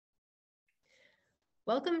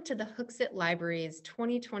Welcome to the Hooksett Library's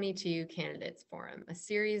 2022 Candidates Forum, a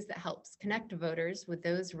series that helps connect voters with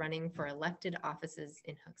those running for elected offices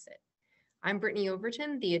in Hooksett. I'm Brittany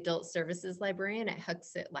Overton, the Adult Services Librarian at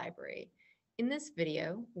Hooksett Library. In this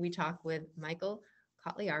video, we talk with Michael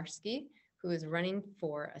Kotlyarsky, who is running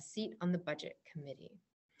for a seat on the Budget Committee.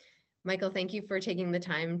 Michael, thank you for taking the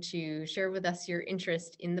time to share with us your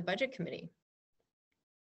interest in the Budget Committee.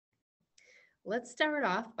 Let's start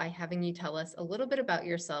off by having you tell us a little bit about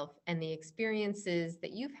yourself and the experiences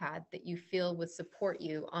that you've had that you feel would support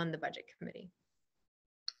you on the Budget Committee.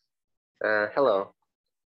 Hello,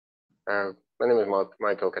 my name is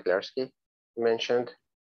Michael Kotlyarsky, you mentioned.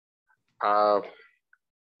 I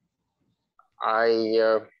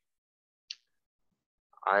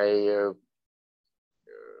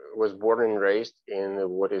was born and raised in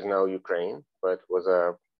what is now Ukraine, but was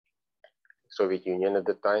a Soviet Union at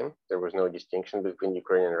the time. There was no distinction between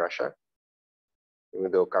Ukraine and Russia,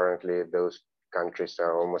 even though currently those countries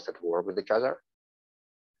are almost at war with each other.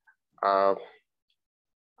 I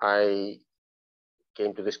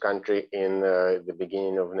came to this country in the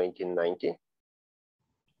beginning of 1990.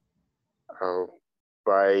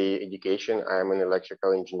 By education, I'm an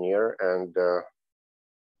electrical engineer, and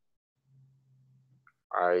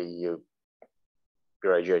I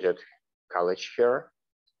graduated college here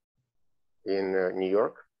in New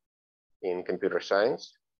York in computer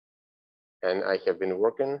science. And I have been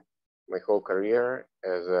working my whole career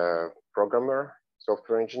as a programmer,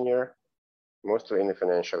 software engineer, mostly in the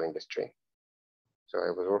financial industry. So I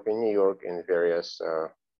was working in New York in various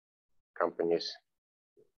companies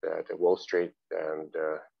at Wall Street and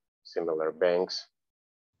similar banks.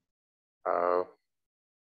 A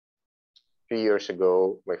few years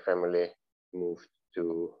ago, my family moved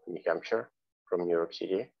to New Hampshire from New York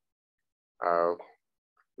City.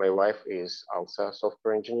 My wife is also a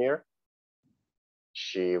software engineer.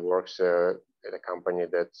 She works at a company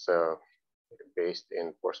that's based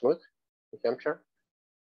in Portsmouth, New Hampshire.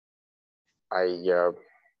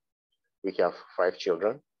 We have 5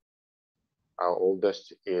 children. Our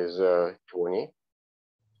oldest is 20.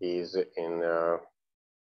 He's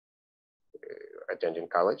attending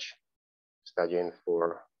college, studying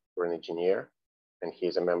for an engineer, and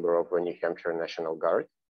he's a member of the New Hampshire National Guard.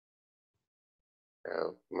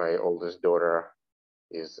 My oldest daughter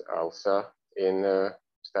is also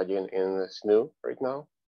studying in SNU right now,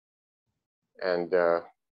 and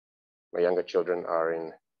my younger children are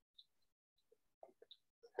in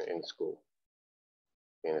school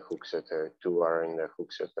in Hooksett. 2 are in the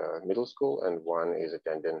Hooksett Middle School, and 1 is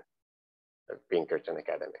attending Pinkerton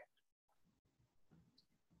Academy.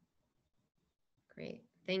 Great,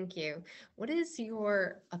 thank you. What is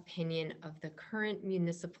your opinion of the current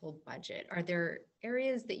municipal budget? Are there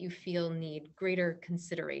areas that you feel need greater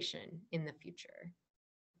consideration in the future?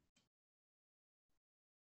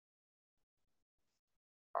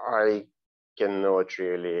 I cannot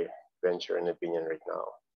really venture an opinion right now.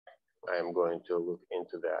 I am going to look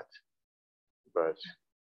into that, but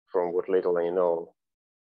from what little I know,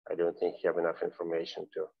 I don't think you have enough information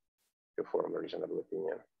to form a reasonable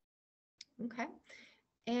opinion. Okay,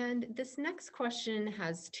 and this next question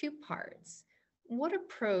has 2 parts. What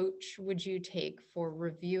approach would you take for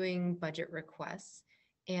reviewing budget requests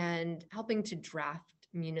and helping to draft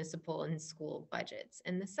municipal and school budgets?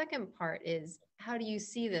 And the second part is, how do you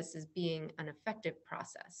see this as being an effective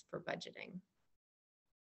process for budgeting?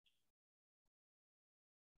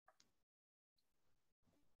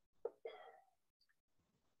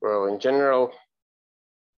 Well, in general,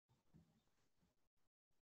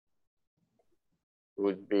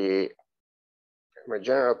 my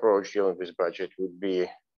general approach dealing with budget would be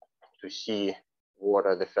to see what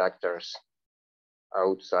are the factors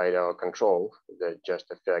outside our control that just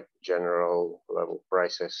affect general level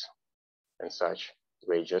prices and such,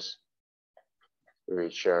 wages,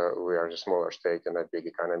 which we are a smaller state and a big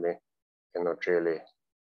economy cannot really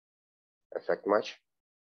affect much.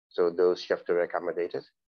 So those have to be accommodated.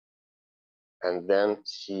 And then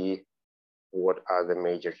see what are the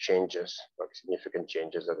major changes or significant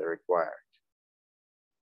changes that are required.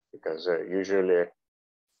 Because usually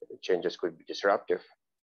changes could be disruptive,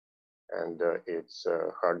 and it's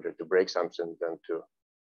harder to break something than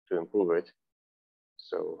to improve it.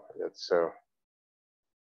 So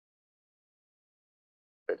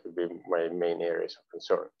that would be my main areas of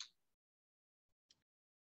concern.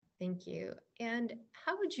 Thank you. And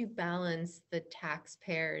how would you balance the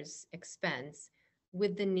taxpayer's expense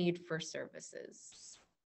with the need for services?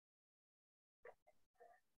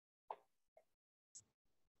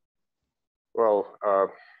 Well,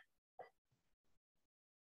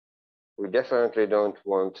 We definitely don't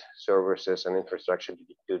want services and infrastructure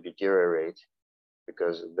to deteriorate,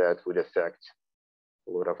 because that would affect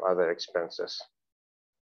a lot of other expenses,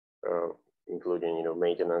 including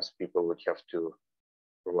maintenance. People would have to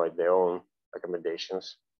provide their own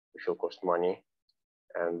accommodations, which will cost money,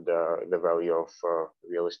 and the value of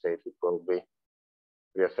real estate would probably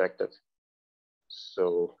be affected.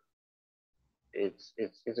 So it's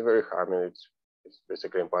very hard. I mean, it's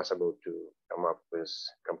basically impossible to come up with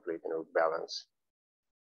complete balance,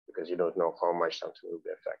 because you don't know how much something will be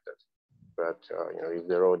affected. But if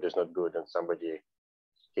the road is not good and somebody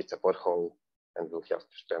hits a pothole and will have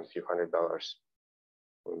to spend a few $100s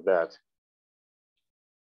on that,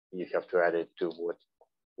 you have to add it to what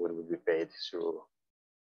would be paid through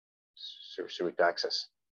taxes.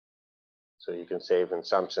 So you can save in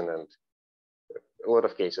something, and a lot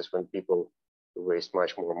of cases when people waste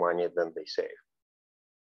much more money than they save.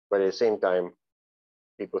 But at the same time,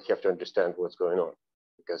 people have to understand what's going on,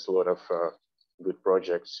 because a lot of good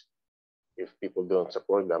projects, if people don't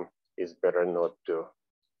support them, it's better not to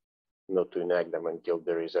enact them until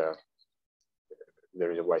there is a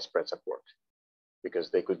widespread support, because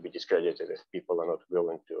they could be discredited if people are not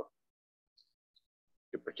willing to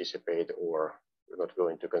participate or not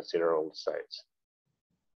willing to consider all sides.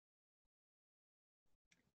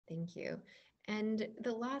 Thank you. And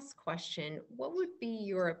the last question, what would be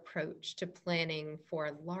your approach to planning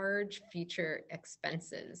for large future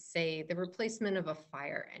expenses, say the replacement of a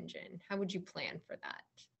fire engine? How would you plan for that?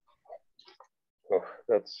 Oh,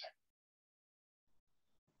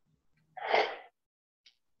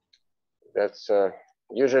 that's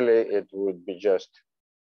usually it would be just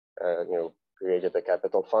created a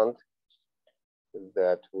capital fund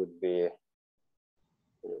that would be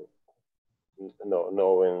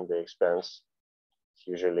knowing the expense. It's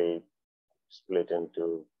usually split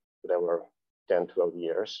into whatever 10-12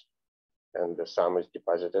 years, and the sum is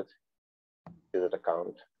deposited to that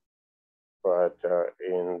account. But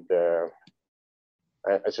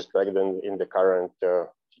I suspect that in the current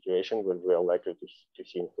situation, when we are likely to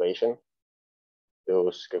see inflation,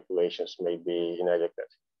 those calculations may be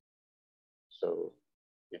inadequate. So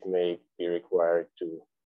it may be required to,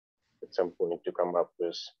 at some point, to come up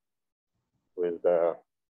with the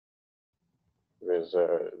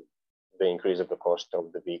increase of the cost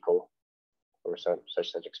of the vehicle or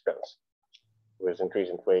such expense. With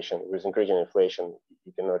increasing inflation,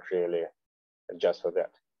 you cannot really adjust for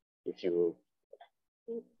that. If you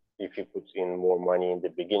put in more money in the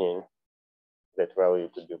beginning, that value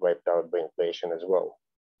could be wiped out by inflation as well.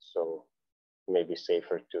 So it may be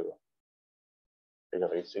safer to,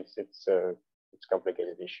 it's a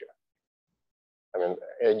complicated issue. I mean,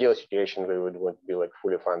 ideal situation, we would want to be like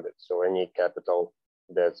fully funded. So any capital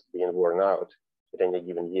that's being worn out at any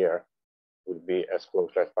given year would be as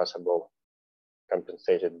close as possible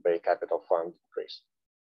compensated by capital fund increase.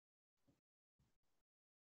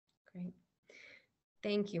 Great.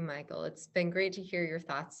 Thank you, Michael. It's been great to hear your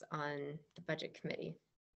thoughts on the budget committee.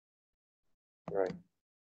 Right.